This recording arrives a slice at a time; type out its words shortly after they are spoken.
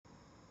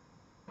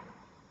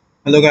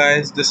Hello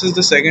guys, this is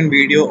the second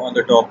video on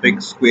the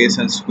topic squares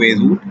and square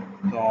root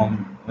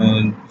from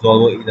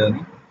Solver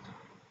e-learning.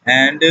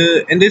 And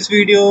in this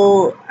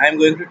video, I'm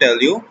going to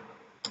tell you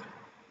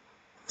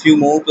few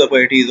more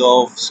properties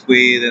of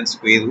squares and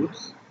square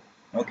roots.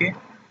 Okay,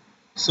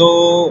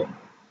 so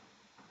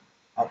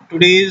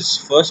today's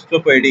first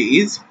property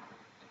is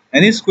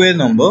any square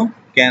number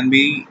can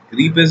be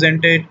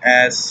represented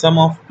as sum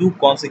of two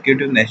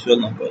consecutive natural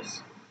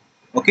numbers.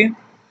 Okay,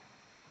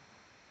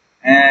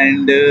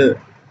 and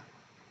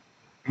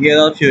here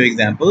are a few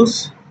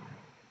examples.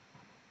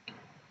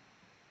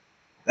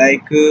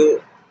 Like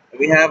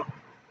we have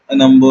a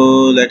number,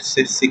 let's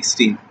say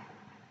 16.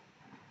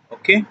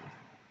 Okay,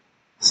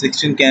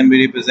 16 can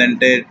be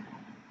represented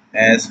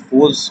as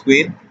 4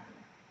 square.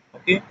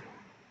 Okay,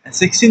 and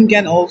 16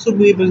 can also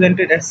be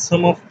represented as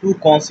sum of two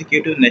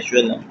consecutive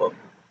natural number.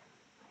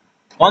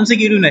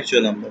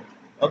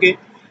 Okay,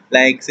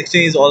 like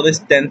 16 is always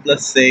 10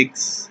 plus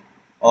 6,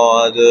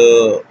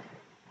 or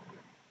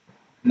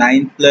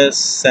 9 plus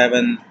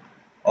 7,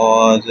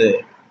 or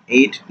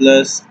 8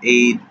 plus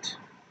 8,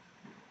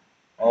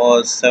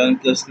 or 7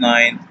 plus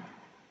 9,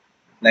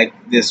 like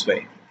this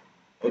way.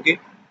 Okay,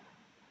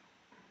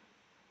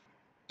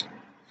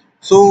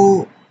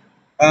 so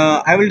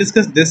I will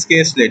discuss this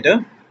case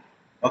later.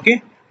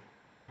 Okay,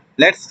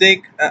 let's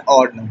take an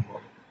odd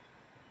number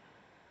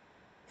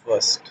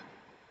first.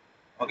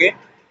 Okay,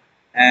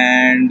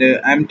 and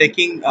I'm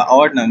taking an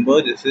odd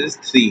number. This is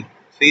 3.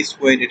 3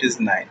 squared, it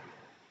is 9.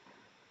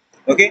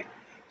 Okay,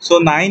 so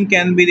 9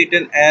 can be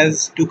written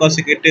as two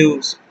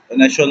consecutive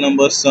natural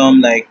numbers sum,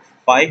 like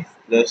 5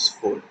 plus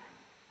 4.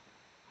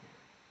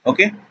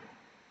 Okay,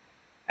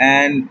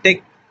 and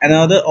take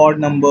another odd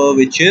number,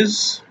 which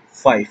is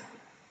 5.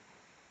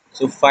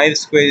 So 5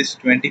 squared is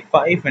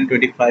 25, and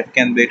 25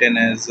 can be written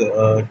as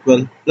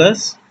 12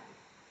 plus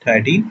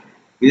 13,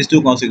 which is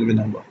two consecutive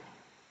number.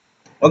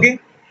 Okay,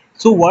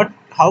 so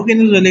how can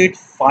you relate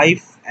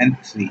 5 and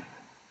 3?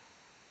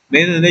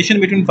 There is a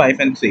relation between 5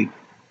 and 3.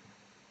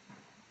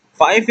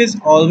 5 is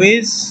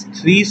always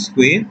 3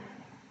 square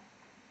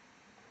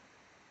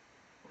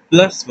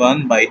plus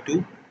 1 by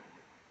 2.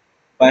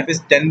 5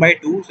 is 10 by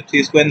 2, so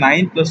 3 square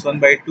 9 plus 1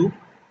 by 2.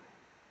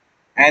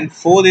 And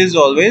 4 is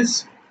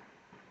always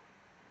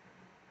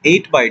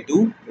 8 by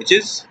 2, which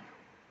is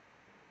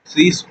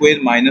 3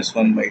 square minus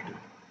 1 by 2.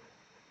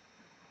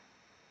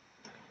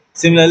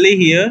 Similarly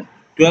here,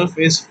 12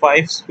 is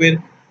 5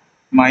 square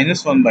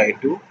minus 1 by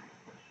 2.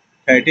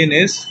 13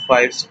 is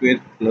 5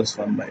 square plus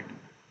 1 by 2.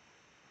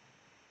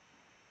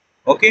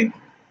 Okay,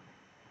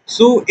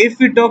 so if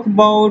we talk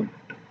about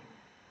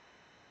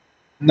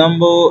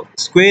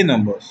square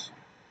numbers,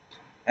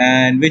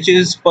 and which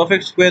is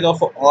perfect square of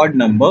an odd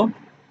number,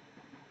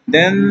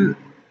 then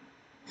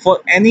for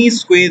any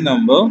square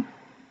number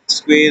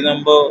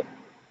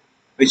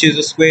which is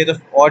a square of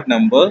odd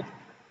number,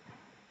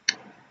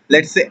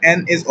 let's say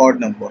n is odd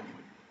number,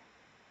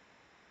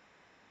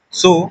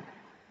 so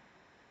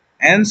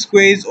n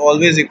square is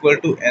always equal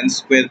to n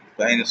square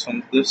minus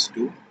 1 plus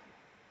 2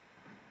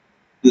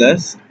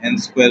 plus n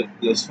square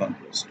plus 1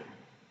 plus 2.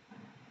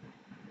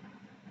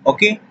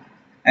 Okay,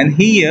 and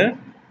here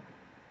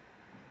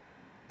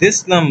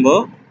this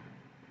number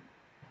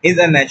is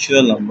a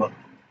natural number,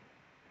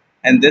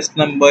 and this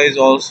number is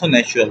also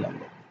natural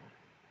number.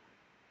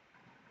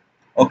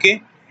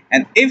 Okay,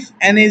 and if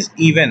n is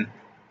even,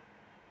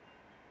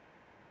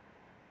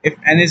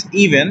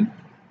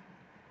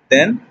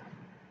 then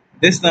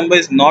this number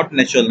is not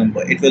natural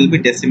number, it will be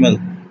decimal.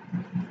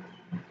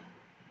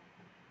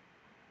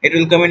 It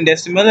will come in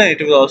decimal, and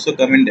it will also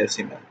come in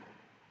decimal.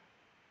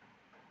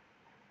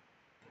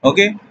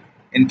 Okay,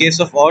 in case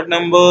of odd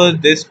number,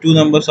 these two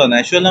numbers are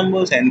natural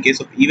numbers, and in case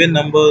of even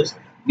numbers,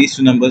 these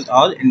two numbers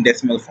are in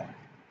decimal form.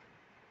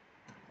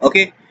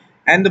 Okay,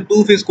 and the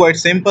proof is quite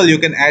simple. You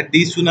can add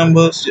these two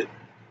numbers.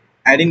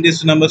 Adding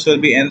these two numbers will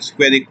be n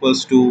square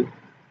equals to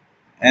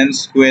n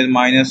square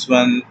minus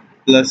 1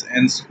 plus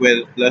n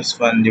square plus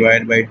 1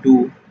 divided by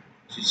 2,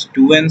 which is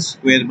 2n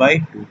square by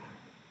 2.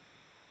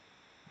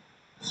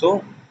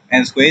 So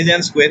n square is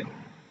n square.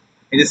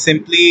 It is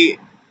simply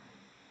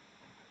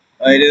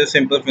it is a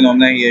simple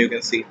phenomenon here, you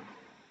can see.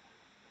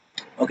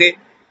 Okay,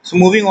 so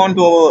moving on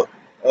to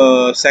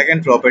our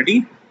second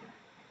property,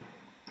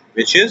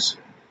 which is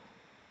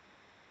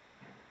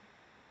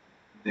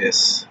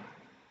this: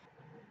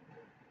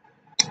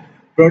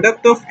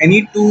 product of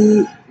any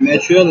two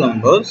natural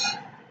numbers,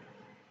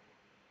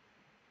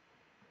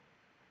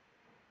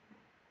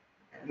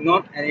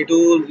 not any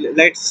two,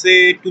 let's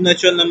say two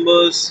natural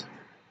numbers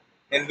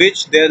in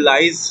which there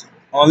lies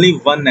only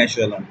one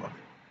natural number.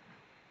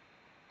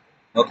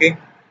 Okay,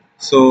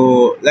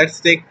 so let's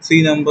take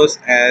three numbers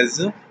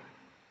as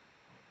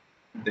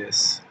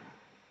this: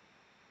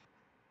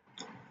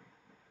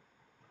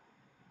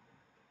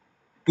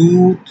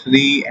 2,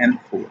 3,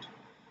 and 4.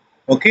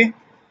 Okay,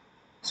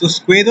 so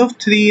square of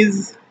 3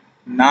 is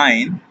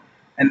 9,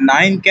 and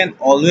 9 can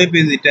always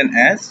be written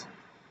as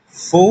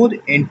 4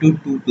 into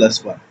 2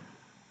 plus 1.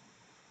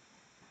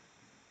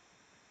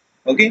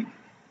 Okay,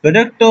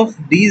 product of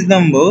these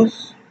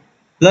numbers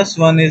plus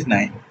 1 is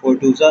 9. 4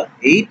 twos are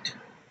 8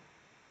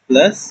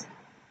 plus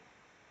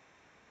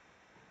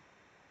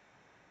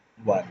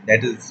 1,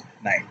 that is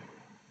 9.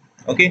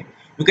 Okay,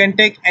 you can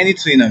take any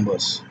three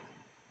numbers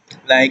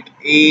like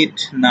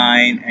 8,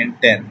 9, and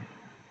 10.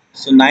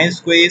 So 9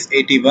 square is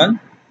 81.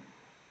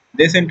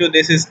 This into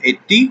this is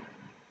 80.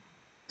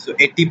 So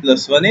 80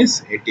 plus 1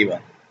 is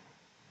 81.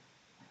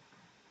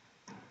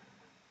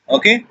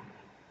 Okay,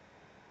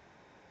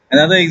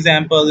 another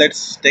example,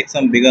 let's take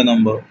some bigger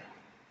number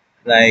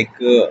like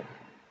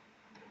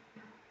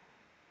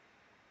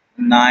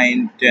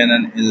 9, 10,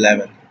 and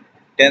 11.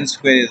 10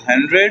 square is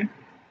 100.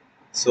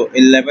 So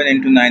 11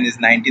 into 9 is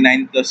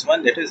 99 plus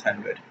 1, that is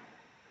 100.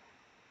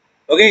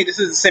 Okay, this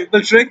is a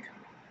simple trick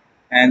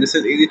and this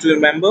is easy to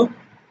remember.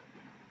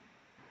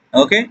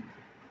 Okay,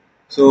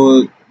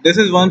 so this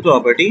is one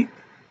property,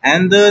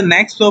 and the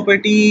next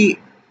property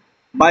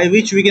by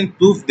which we can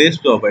prove this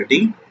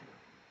property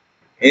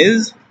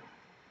is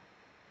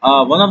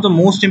one of the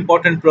most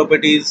important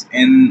properties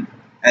in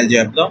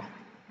algebra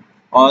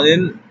or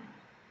in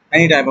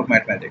any type of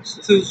mathematics.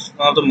 This is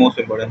one of the most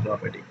important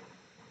property.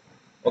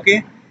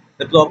 Okay,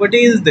 the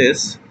property is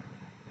this,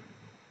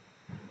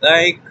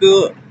 like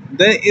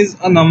there is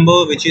a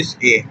number which is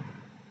a.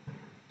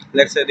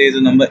 Let's say there is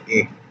a number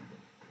a.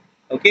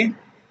 Okay,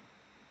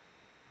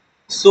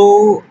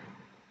 so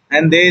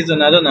and there is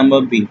another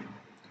number b.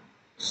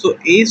 So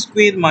a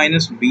square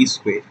minus b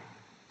square.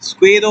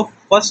 Square of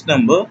first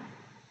number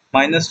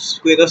minus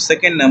square of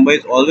second number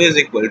is always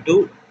equal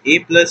to a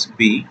plus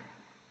b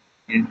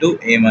into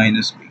a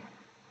minus b.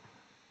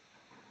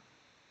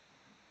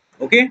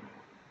 Okay,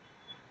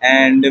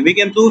 and we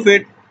can prove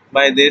it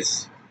by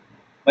this,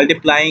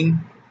 multiplying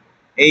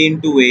a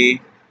into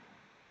a,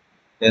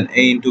 then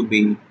a into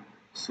b.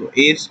 So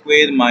a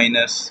square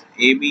minus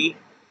ab,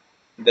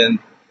 then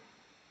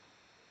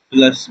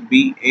plus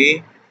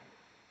ba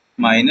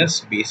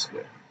minus b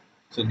square.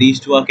 So these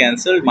two are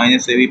cancelled,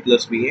 minus ab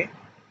plus ba.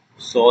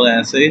 So the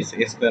answer is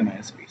a square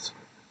minus b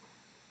square.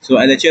 So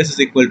LHS is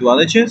equal to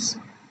RHS.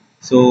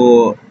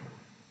 So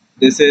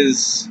this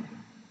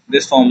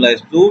formula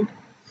is proved.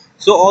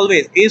 So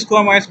always a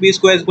square minus b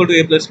square is equal to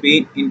a plus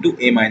b into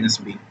a minus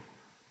b.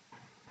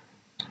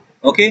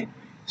 Okay.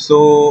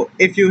 So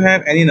if you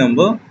have any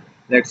number,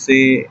 let's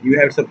say you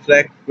have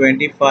subtract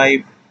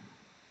 25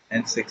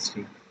 and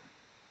 60.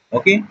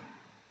 Okay.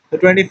 So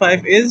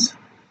 25 is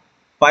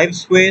 5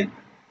 square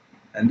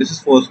and this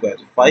is 4 square.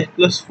 So 5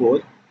 plus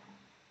 4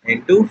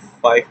 into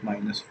 5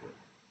 minus 4.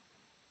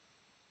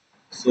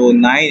 So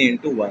 9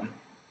 into 1,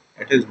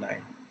 it is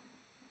 9.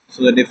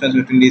 So the difference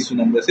between these two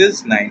numbers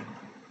is 9.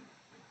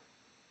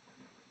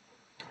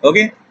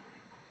 Okay.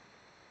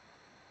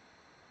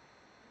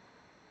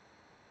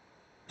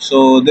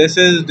 So this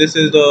is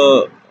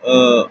the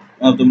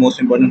one of the most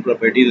important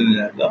properties in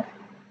algebra.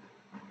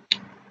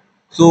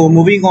 So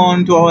moving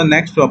on to our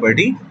next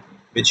property,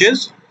 which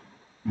is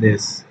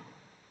this.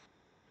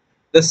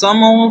 The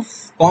sum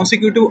of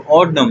consecutive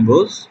odd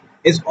numbers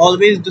is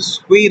always the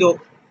square of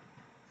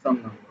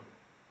some number.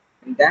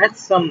 And that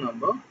sum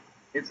number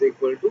is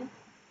equal to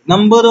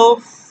number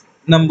of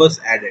numbers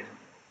added.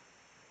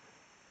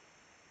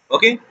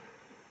 Okay.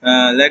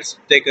 Let's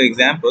take an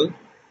example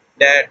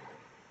that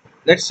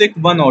let's take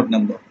one odd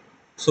number.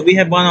 So we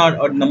have one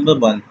odd number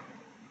 1.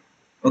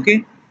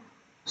 Okay.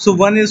 So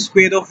 1 is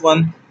square of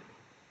 1.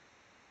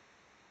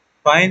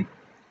 Fine.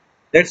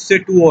 Let's say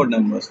two odd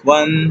numbers.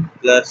 1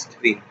 plus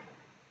 3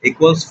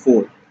 equals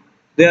 4.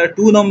 There are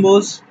two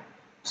numbers.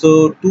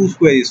 So 2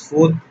 square is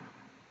 4.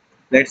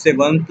 Let's say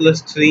 1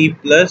 plus 3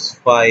 plus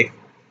 5.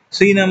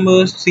 Three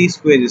numbers. 3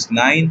 square is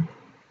 9.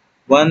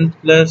 1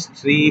 plus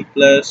 3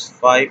 plus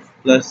 5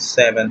 plus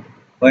 7.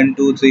 1,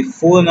 2, 3,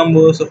 4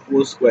 numbers of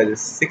 4 square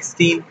is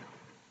 16.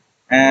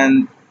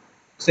 And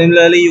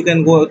similarly, you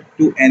can go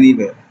to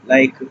anywhere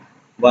like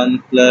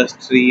 1 plus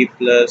 3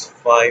 plus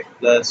 5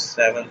 plus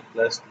 7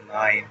 plus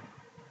 9,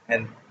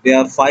 and there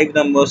are 5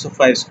 numbers, of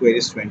 5 square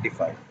is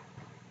 25.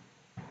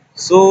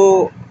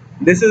 So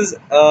this is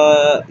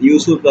a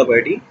useful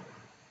property,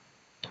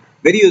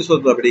 very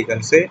useful property you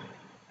can say,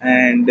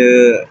 and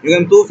you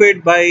can prove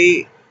it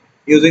by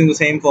using the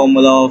same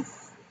formula of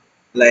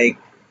like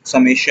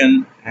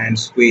summation and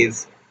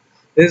squeeze.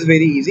 This is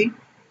very easy.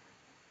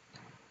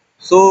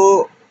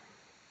 So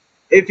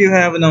if you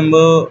have a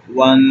number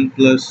 1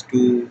 plus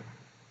 2,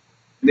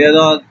 there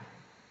are,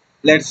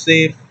 let's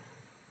say,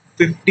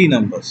 50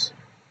 numbers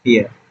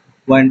here,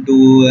 1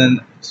 2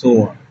 and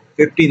so on,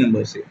 50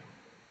 numbers here.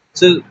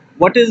 So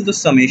what is the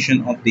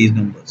summation of these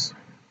numbers?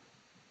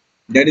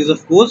 That is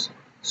of course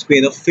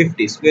square of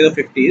 50. Square of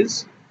 50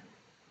 is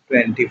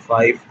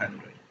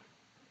 2500.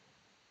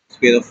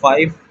 Square of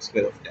 5,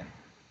 square of 10.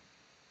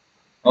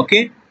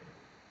 Okay,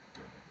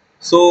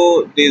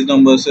 so these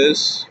numbers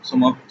is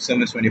sum of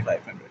sum is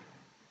 2500.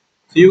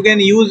 So you can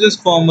use this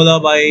formula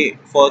by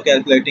for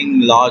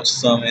calculating large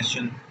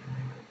summation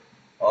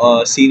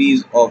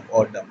series of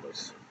odd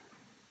numbers.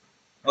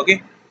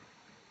 Okay,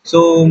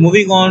 so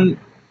moving on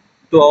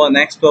to our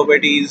next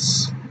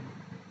properties,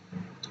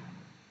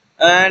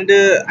 And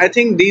I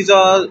think these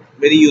are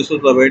very useful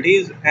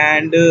properties,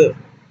 and a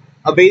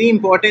very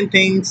important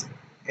things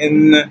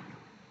in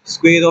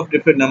square of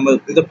different numbers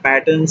is the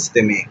patterns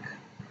they make.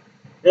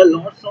 There are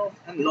lots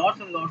and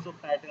lots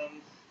of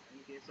patterns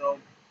in case of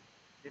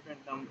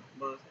different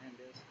numbers and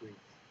their squares.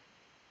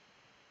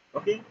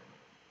 Okay,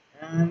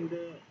 and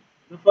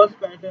the first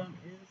pattern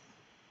is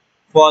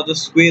for the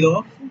square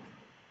of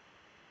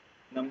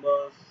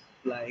numbers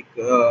like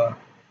what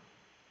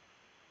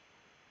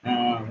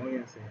do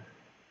you say,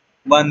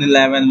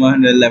 111,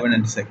 111,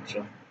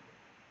 etc.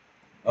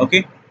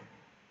 Okay,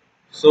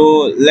 so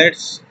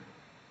let's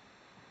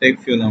take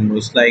few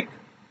numbers like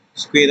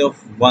square of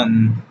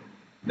 1,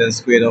 then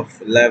square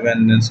of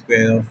 11, then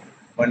square of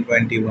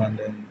 121,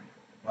 then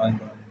 1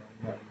 1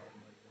 1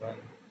 1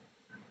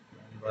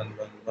 1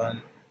 1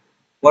 1.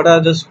 What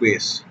are the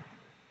squares?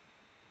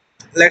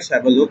 Let's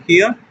have a look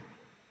here.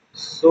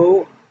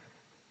 So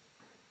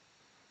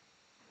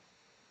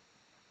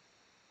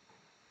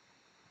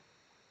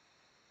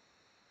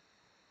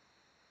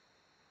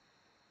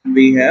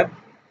we have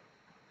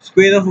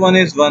square of 1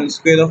 is 1,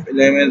 square of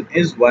 11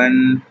 is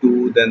 1,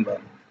 2, then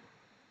 1.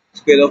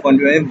 Square of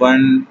 120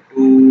 1,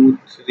 2,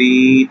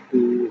 3,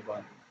 2,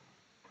 1.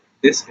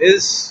 This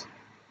is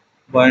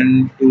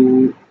 1,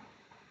 2,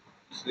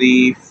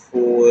 3,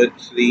 4,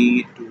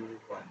 3, 2,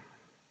 1.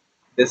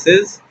 This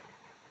is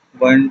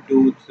 1,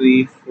 2,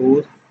 3,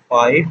 4,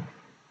 5,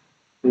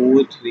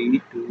 4,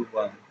 3, 2,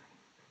 1.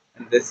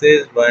 And this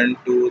is 1,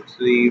 2,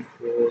 3,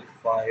 4,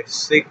 5,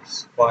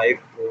 6, 5,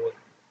 4,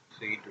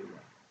 3, 2, 1.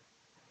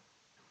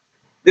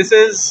 This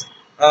is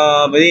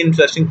very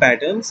interesting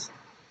patterns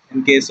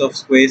in case of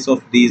squares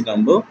of these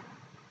number.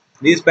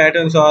 These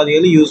patterns are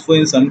really useful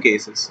in some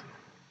cases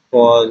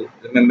for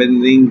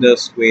remembering the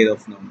square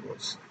of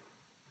numbers.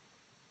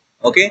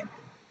 Okay,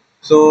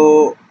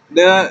 so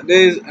there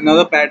is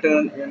another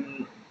pattern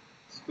in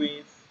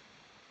squares,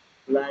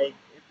 like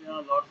if there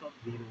are lots of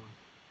zeros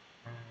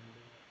and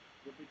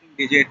repeating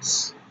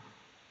digits,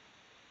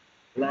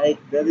 like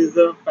there is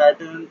a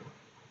pattern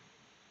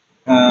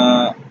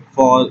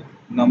for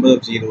number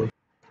of zeros.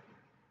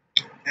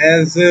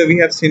 As we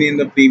have seen in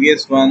the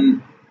previous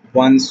one,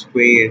 1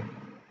 squared,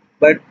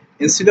 but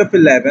instead of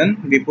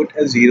 11 we put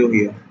a 0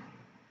 here.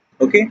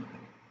 Okay,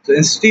 so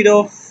instead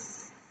of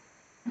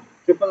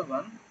triple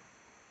one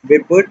we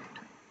put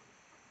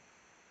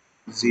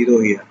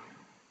 0 here.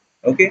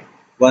 Okay,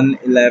 1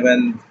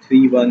 11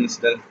 3 ones,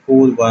 then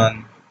 4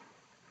 1,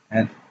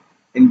 and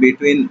in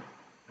between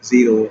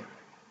 0.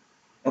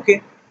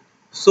 Okay,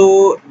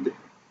 so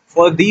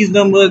for these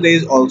numbers there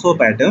is also a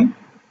pattern.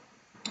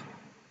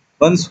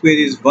 1 square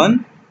is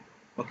 1.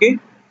 Okay,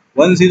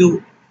 1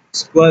 0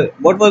 square,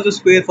 what was the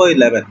square for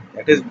 11?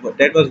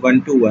 That was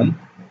 121.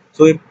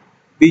 So if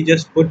we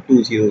just put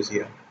two zeros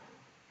here.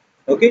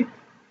 Okay,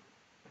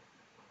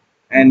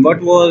 and what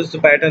was the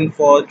pattern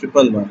for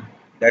triple one?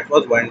 That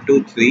was 1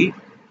 2 3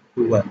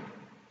 2 1.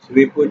 So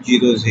we put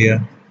zeros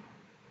here.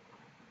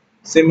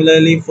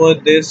 Similarly for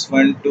this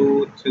 1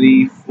 2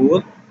 3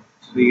 4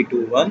 3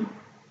 2 1,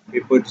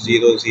 we put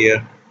zeros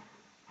here.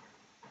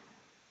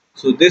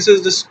 So this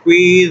is the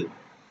square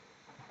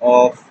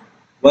of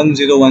 1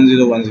 0 1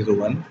 0 1 0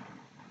 1.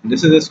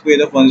 This is the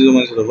square of 1 0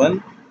 1 0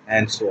 1,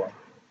 and so on.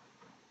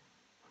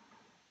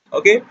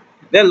 Okay,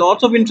 there are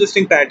lots of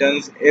interesting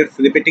patterns. If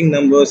repeating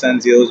numbers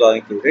and zeros are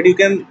included, you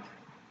can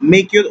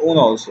make your own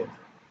also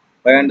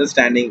by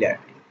understanding that.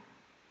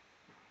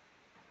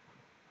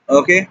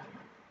 Okay,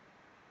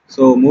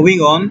 so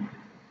moving on.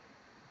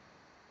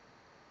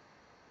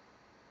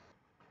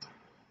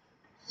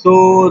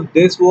 So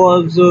this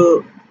was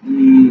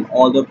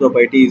all the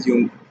properties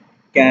you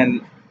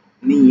can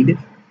need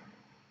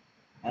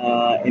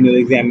in your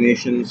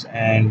examinations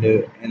and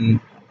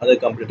in other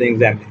computer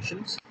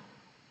examinations.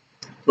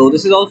 So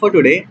this is all for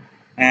today,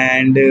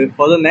 and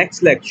for the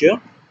next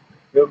lecture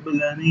we will be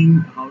learning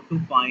how to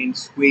find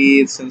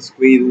squares and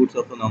square roots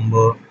of a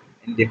number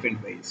in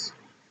different ways.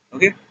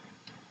 Okay,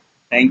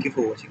 thank you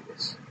for watching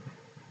this.